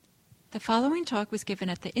The following talk was given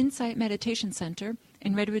at the Insight Meditation Center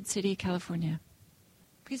in Redwood City, California.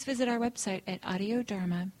 Please visit our website at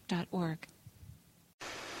audiodharma.org.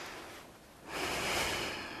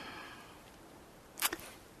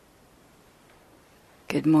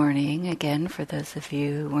 Good morning again for those of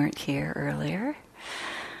you who weren't here earlier.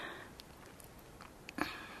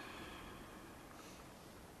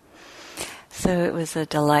 So it was a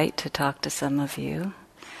delight to talk to some of you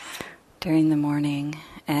during the morning,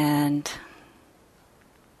 and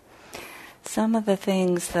some of the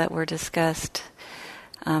things that were discussed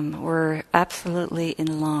were absolutely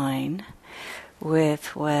in line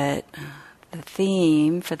with what the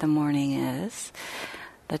theme for the morning is,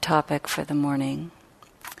 the topic for the morning,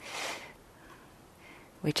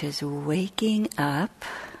 which is waking up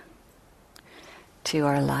to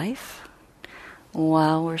our life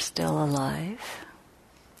while we're still alive.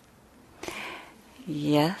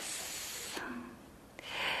 Yes.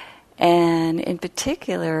 And in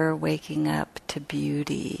particular, waking up to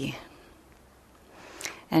beauty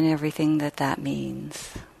and everything that that means.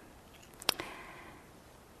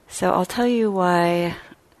 So I'll tell you why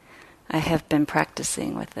I have been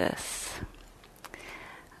practicing with this.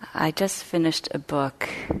 I just finished a book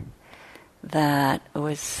that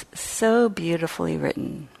was so beautifully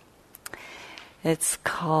written. It's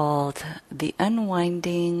called The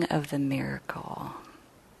Unwinding of the Miracle.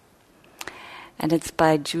 And it's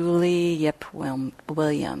by Julie Yip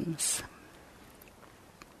Williams.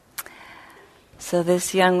 So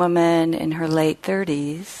this young woman in her late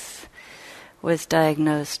 30s was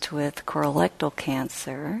diagnosed with colorectal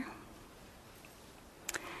cancer.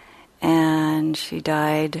 And she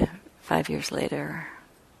died 5 years later.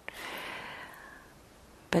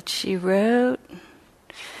 But she wrote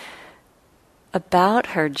about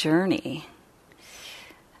her journey,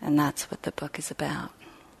 and that's what the book is about.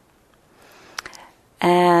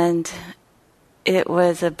 And it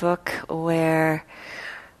was a book where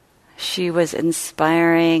she was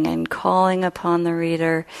inspiring and calling upon the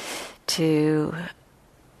reader to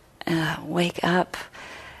wake up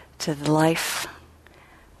to the life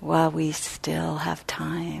while we still have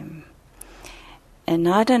time. And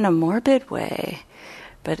not in a morbid way,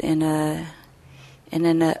 but in a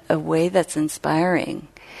way that's inspiring.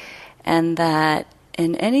 And that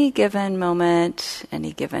in any given moment,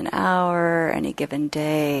 any given hour, any given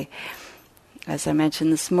day, as I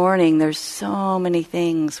mentioned this morning, there's so many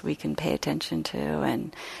things we can pay attention to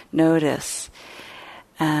and notice.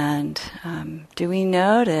 And do we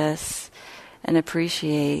notice and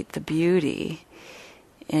appreciate the beauty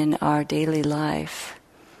in our daily life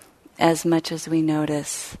as much as we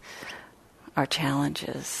notice our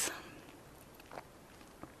challenges?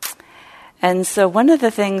 And so one of the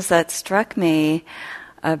things that struck me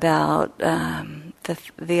about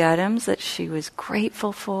the items that she was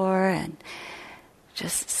grateful for and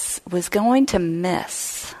just was going to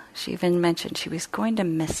miss, she even mentioned she was going to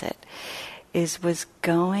miss it, was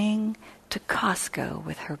going to Costco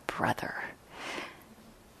with her brother.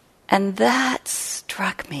 And that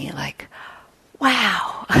struck me like,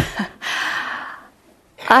 wow.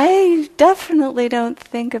 I definitely don't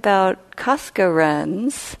think about Costco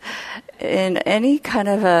runs in any kind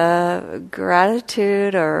of a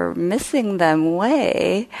gratitude or missing them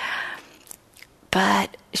way,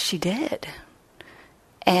 but she did.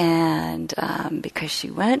 And because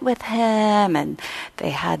she went with him, and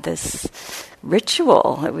they had this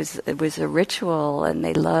ritual. It was a ritual, and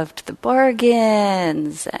they loved the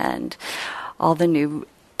bargains and all the new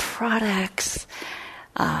products.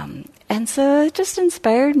 And so it just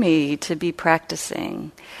inspired me to be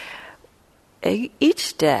practicing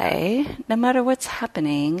each day, no matter what's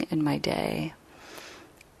happening in my day.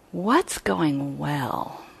 What's going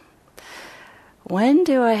well? When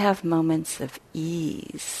do I have moments of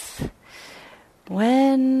ease?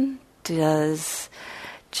 When does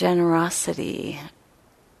generosity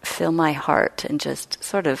fill my heart and just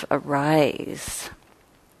sort of arise?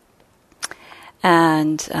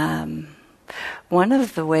 And one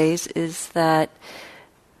of the ways is that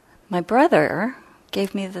my brother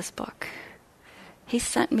gave me this book. He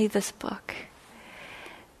sent me this book.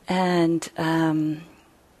 And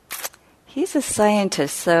he's a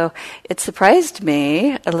scientist, so it surprised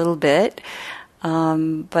me a little bit.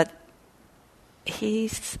 But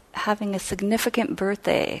he's having a significant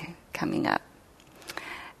birthday coming up.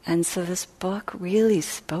 And so this book really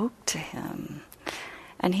spoke to him.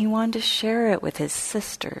 And he wanted to share it with his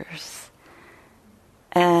sisters.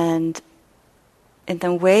 And in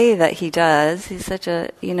the way that he does, he's such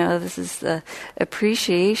a, this is the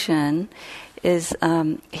appreciation, is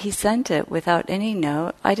he sent it without any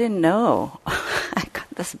note. I didn't know. I got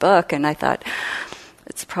this book and I thought,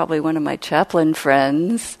 it's probably one of my chaplain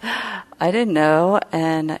friends. I didn't know,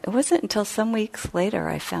 and it wasn't until some weeks later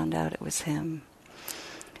I found out it was him.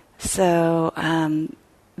 So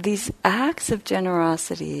these acts of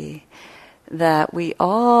generosity that we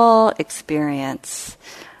all experience,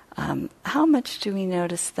 how much do we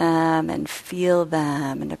notice them and feel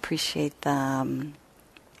them and appreciate them?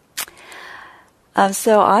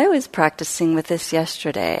 So I was practicing with this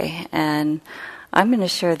yesterday, and I'm going to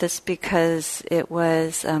share this because it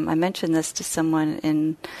was, I mentioned this to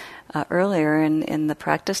someone earlier in the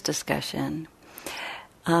practice discussion.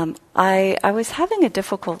 I was having a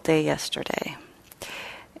difficult day yesterday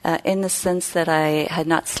in the sense that I had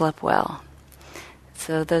not slept well.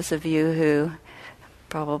 So those of you who,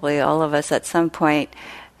 probably all of us at some point,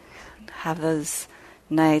 have those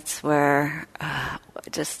nights where I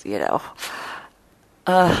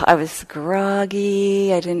was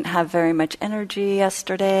groggy, I didn't have very much energy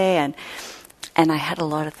yesterday, and I had a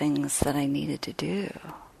lot of things that I needed to do.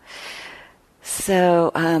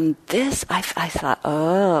 So I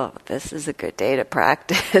thought, this is a good day to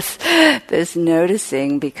practice this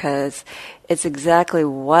noticing, because it's exactly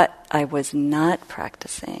what I was not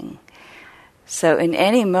practicing. So in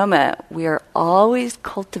any moment, we are always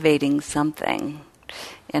cultivating something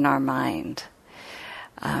in our mind.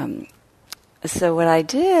 So what I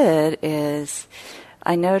did is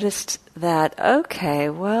I noticed that,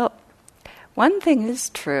 one thing is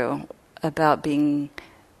true about being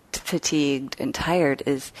fatigued and tired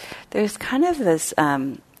is there's kind of this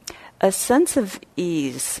a sense of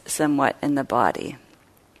ease somewhat in the body.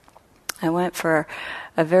 I went for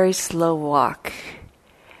a very slow walk,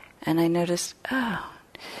 and I noticed,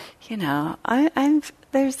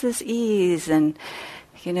 there's this ease, and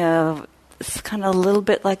it's kind of a little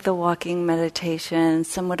bit like the walking meditation,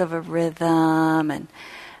 somewhat of a rhythm, and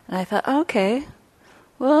I thought, okay,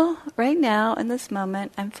 well, right now in this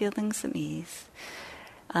moment, I'm feeling some ease.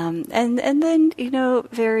 And then,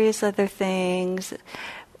 various other things.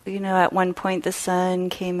 At one point the sun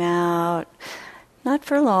came out, not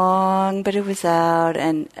for long, but it was out,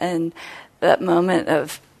 and that moment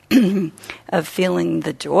of of feeling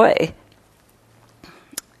the joy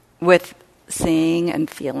with seeing and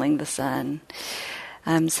feeling the sun.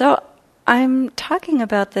 So I'm talking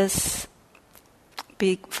about this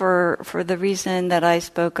for the reason that I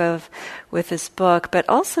spoke of with this book, but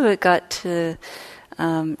also it got to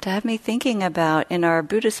have me thinking about in our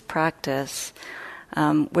Buddhist practice,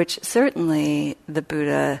 which certainly the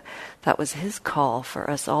Buddha, that was his call for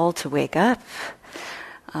us all to wake up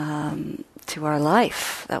to our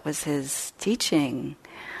life. That was his teaching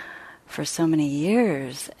for so many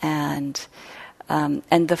years, and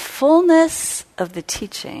the fullness of the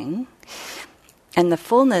teaching and the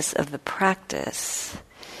fullness of the practice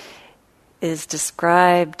is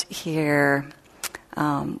described here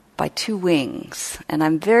by two wings. And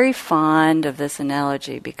I'm very fond of this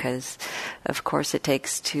analogy because, of course, it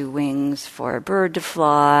takes two wings for a bird to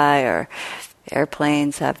fly, or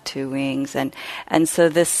airplanes have two wings, and so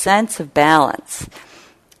this sense of balance.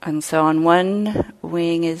 And so on one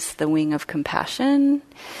wing is the wing of compassion,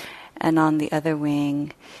 and on the other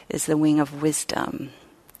wing is the wing of wisdom,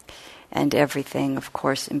 and everything, of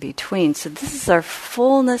course, in between. So this is our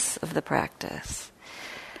fullness of the practice.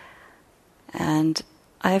 And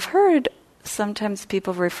I've heard sometimes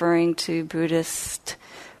people referring to Buddhist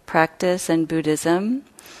practice and Buddhism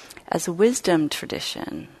as a wisdom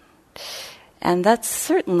tradition. And that's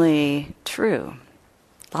certainly true.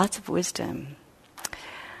 Lots of wisdom.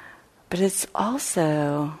 But it's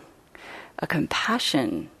also a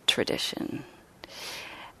compassion tradition.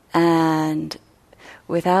 And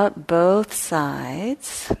without both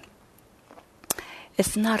sides,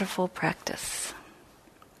 it's not a full practice.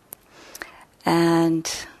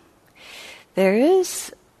 And there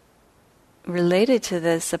is, related to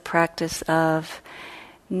this, a practice of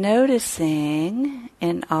noticing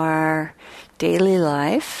in our daily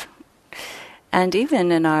life, and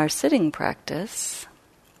even in our sitting practice,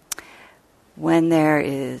 when there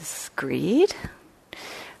is greed,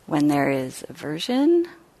 when there is aversion,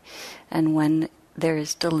 and when there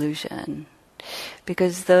is delusion.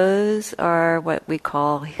 Because those are what we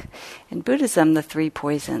call in Buddhism the three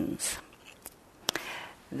poisons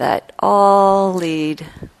that all lead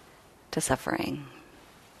to suffering.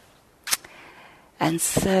 And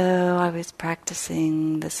so I was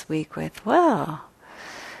practicing this week with,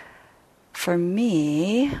 for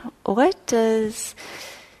me, what does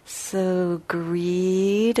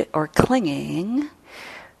greed or clinging,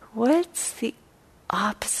 what's the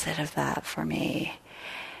opposite of that for me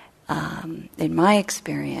in my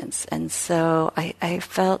experience? And so I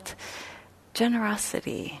felt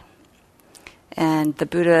generosity. And the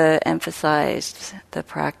Buddha emphasized the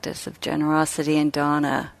practice of generosity and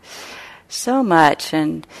dana so much.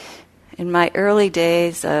 And in my early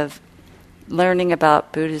days of learning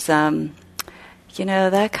about Buddhism,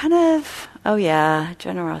 that kind of,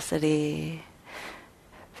 generosity.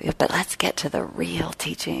 But let's get to the real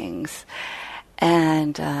teachings.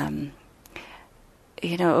 And,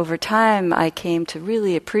 over time I came to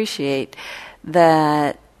really appreciate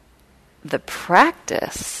that the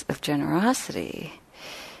practice of generosity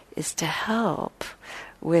is to help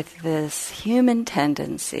with this human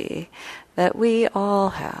tendency that we all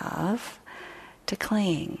have to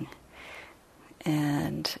cling.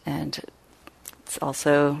 And it's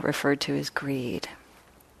also referred to as greed.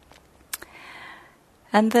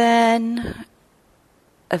 And then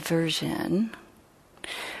aversion.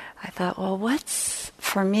 I thought, well, what's,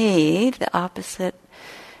 for me, the opposite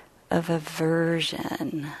of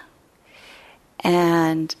aversion?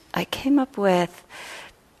 And I came up with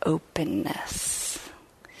openness.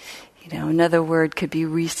 Another word could be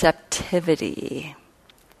receptivity.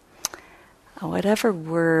 Whatever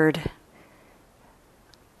word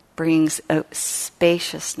brings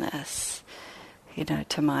spaciousness,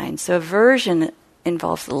 to mind. So aversion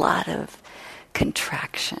involves a lot of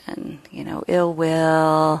contraction, ill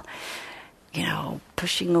will,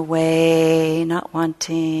 pushing away, not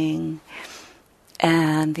wanting.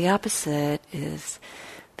 And the opposite is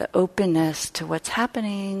the openness to what's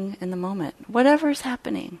happening in the moment, whatever's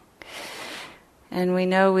happening. And we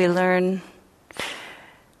learn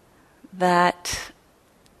that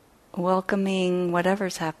welcoming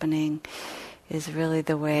whatever's happening is really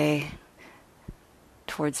the way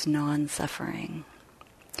towards non-suffering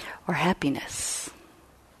or happiness.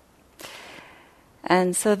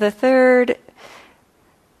 And so the third,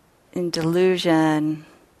 in delusion,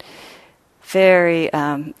 very,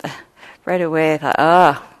 right away I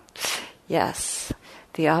thought, yes,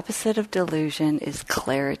 the opposite of delusion is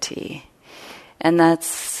clarity. And that's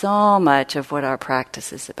so much of what our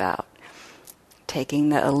practice is about. Taking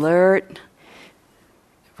the alert,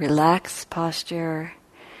 relaxed posture,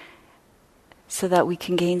 so that we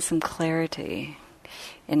can gain some clarity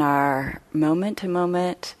in our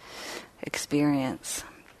moment-to-moment experience.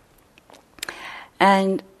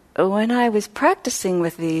 And when I was practicing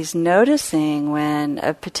with these, noticing when,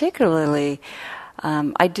 particularly,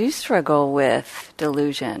 I do struggle with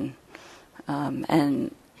delusion,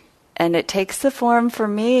 and it takes the form for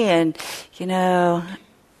me, and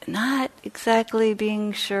not exactly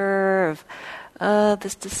being sure of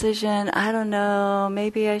this decision. I don't know.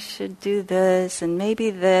 Maybe I should do this, and maybe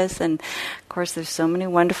this, and of course, there's so many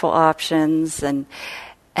wonderful options, and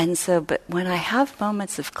so. But when I have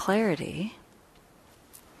moments of clarity,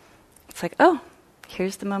 it's like,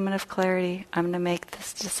 here's the moment of clarity. I'm going to make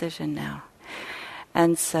this decision now.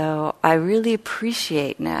 And so I really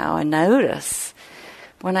appreciate now and notice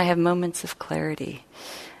when I have moments of clarity.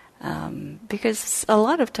 Because a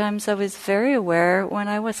lot of times I was very aware when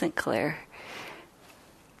I wasn't clear.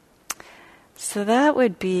 So that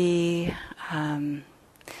would be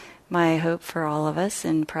my hope for all of us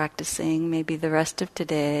in practicing maybe the rest of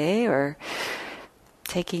today, or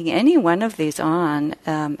taking any one of these on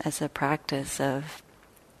as a practice of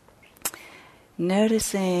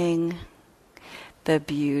noticing the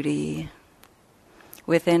beauty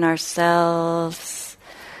within ourselves,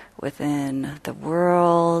 within the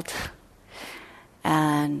world.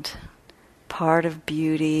 And part of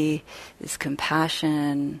beauty is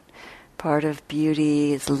compassion, part of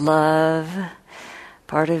beauty is love,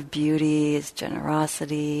 part of beauty is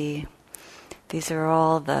generosity. These are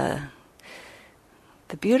all the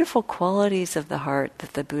beautiful qualities of the heart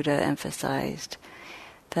that the Buddha emphasized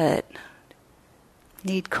that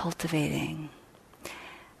need cultivating,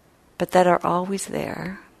 but that are always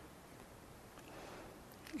there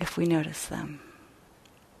if we notice them.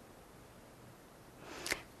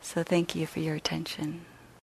 So thank you for your attention.